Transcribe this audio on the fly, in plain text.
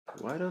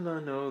Why don't I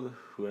know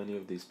who any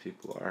of these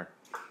people are?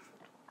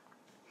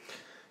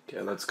 Okay,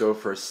 let's go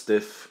for a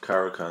stiff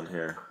Caro-Kann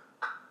here.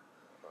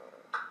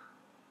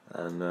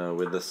 And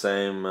with the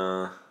same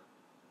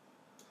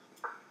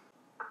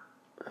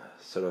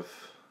sort of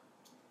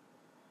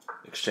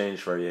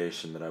exchange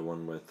variation that I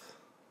won with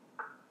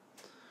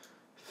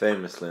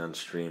famously on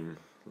stream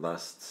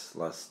last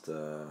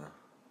time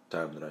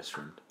that I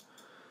streamed.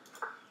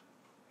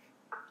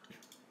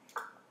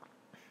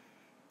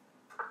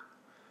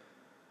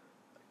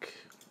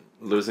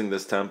 Losing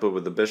this tempo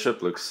with the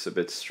bishop looks a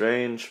bit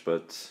strange,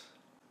 but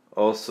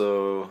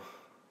also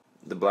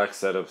the black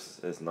setup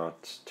is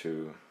not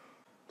too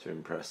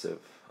impressive,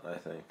 I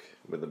think,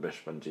 with the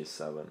bishop on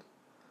g7.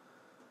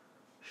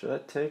 Should I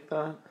take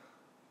that?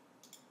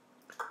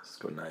 Let's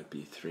go knight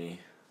b3.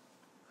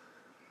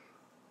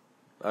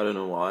 I don't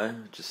know why,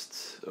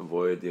 just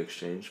avoid the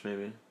exchange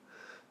maybe.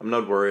 I'm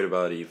not worried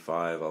about e5,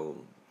 I'll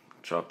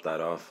chop that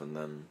off and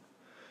then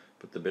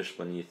put the bishop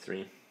on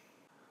e3.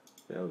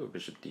 Yeah, I'll go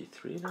bishop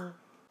d3 now.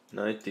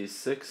 Knight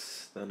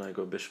d6, then I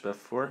go bishop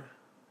f4.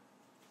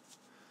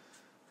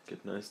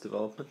 Get nice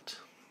development.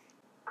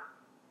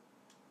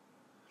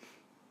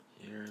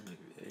 Here,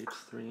 maybe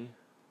h3.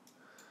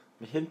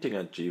 I'm hinting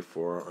at g4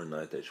 or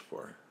knight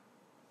h4.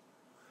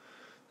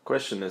 The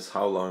question is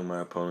how long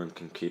my opponent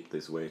can keep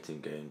this waiting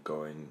game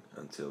going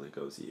until he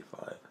goes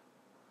e5.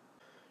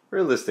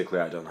 Realistically,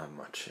 I don't have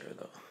much here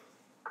though.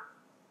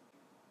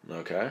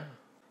 Okay,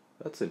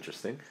 that's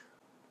interesting.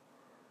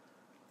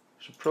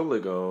 Should probably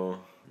go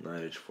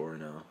knight h4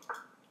 now.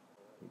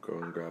 Go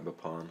and grab a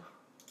pawn.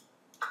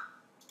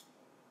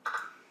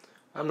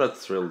 I'm not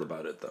thrilled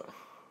about it though.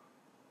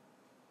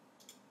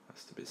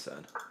 Has to be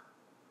said.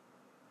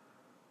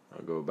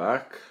 I'll go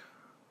back.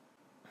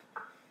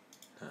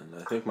 And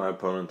I think my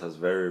opponent has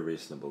very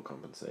reasonable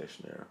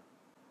compensation here.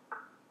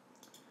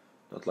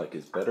 Not like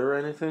he's better or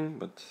anything,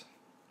 but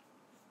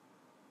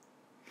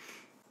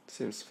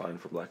seems fine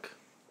for black.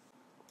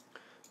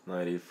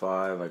 Knight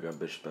e5, I got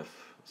bishop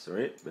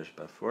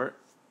f4.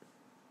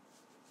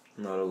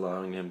 Not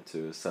allowing him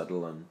to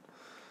settle on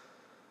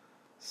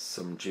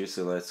some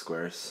juicy light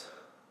squares.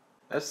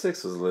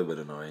 f6 was a little bit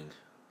annoying.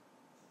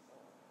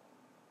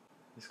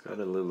 He's got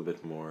a little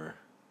bit more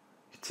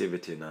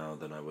activity now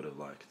than I would have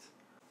liked.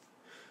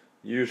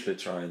 Usually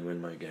try and win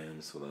my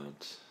games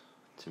without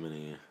too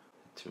many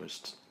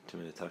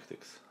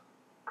tactics.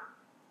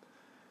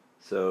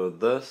 So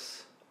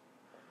thus,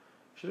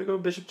 should I go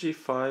bishop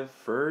g5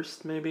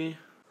 first maybe?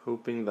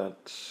 Hoping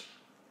that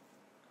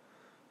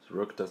his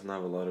rook doesn't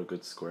have a lot of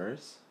good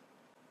squares.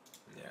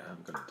 Yeah,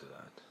 I'm gonna do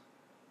that.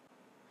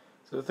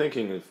 So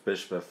thinking if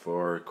bishop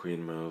f4,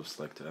 queen moves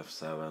like to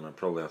f7, I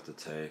probably have to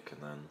take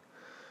and then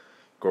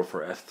go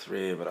for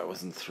f3, but I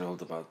wasn't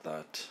thrilled about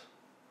that.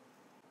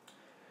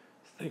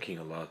 Thinking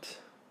a lot.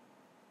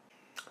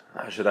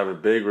 I should have a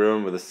big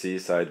room with a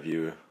seaside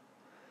view.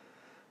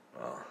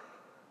 Well,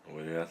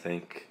 what do you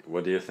think?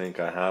 What do you think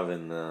I have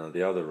in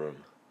the other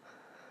room?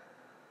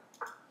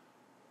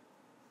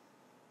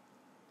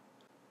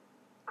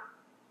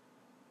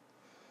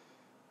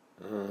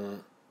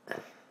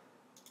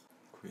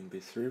 Queen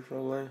b3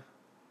 probably.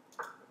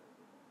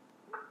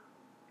 I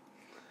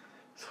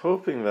was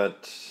hoping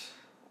that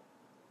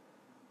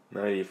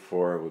knight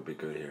e4 would be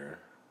good here.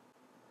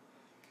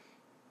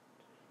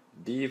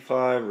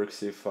 d5, rook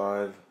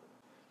c5.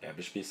 Yeah,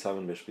 bishop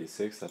b7, bishop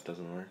b6, that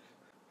doesn't work.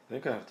 I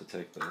think I have to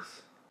take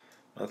this.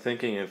 I'm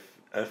thinking if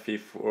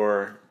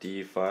fe4,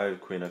 d5,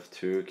 queen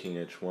f2, king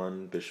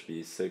h1, bishop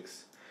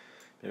e6.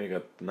 Maybe I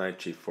got knight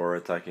g4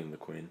 attacking the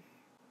queen.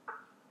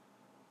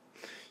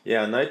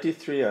 Yeah, knight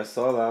d3, I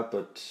saw that,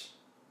 but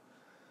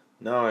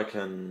now I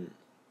can,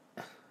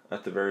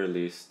 at the very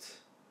least,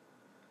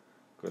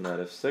 go knight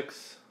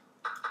f6.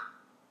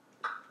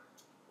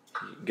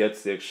 He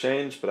gets the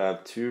exchange, but I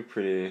have two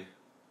pretty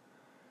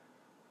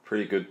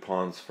good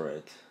pawns for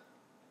it.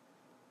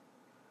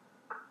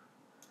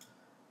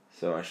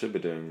 So I should be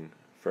doing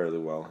fairly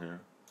well here.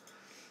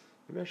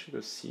 Maybe I should go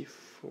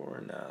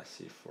c4. Nah,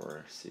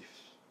 c4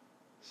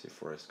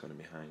 is going to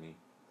be hanging.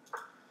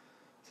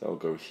 So I'll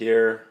go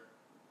here.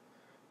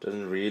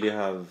 Doesn't really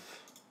have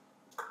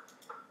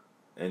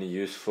any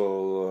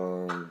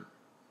useful...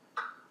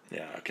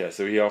 yeah, okay,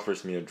 so he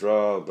offers me a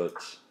draw,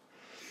 but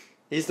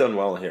he's done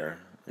well here.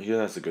 He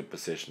has a good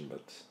position,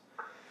 but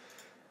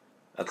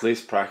at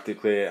least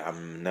practically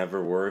I'm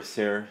never worse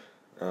here,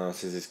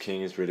 since his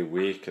king is really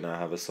weak and I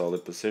have a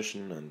solid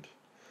position, and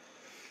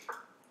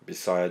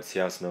besides he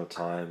has no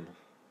time.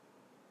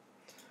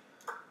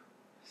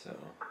 So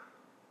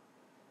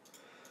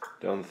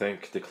don't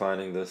think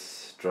declining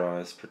this draw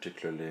is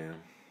particularly...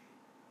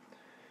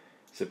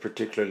 It's a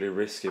particularly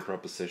risky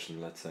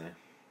proposition, let's say.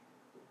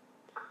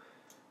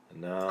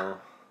 And now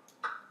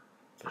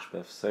bishop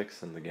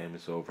f6 and the game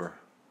is over.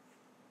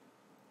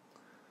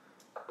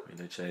 Queen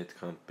h8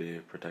 can't be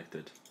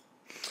protected.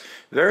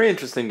 Very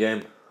interesting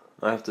game,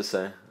 I have to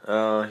say.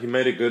 He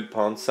made a good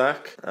pawn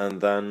sack and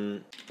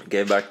then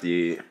gave back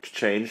the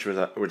exchange,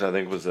 which I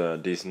think was a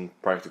decent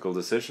practical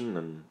decision,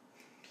 and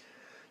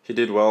he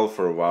did well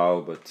for a while,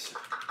 but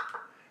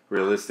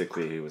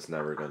realistically, he was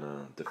never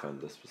gonna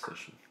defend this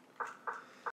position.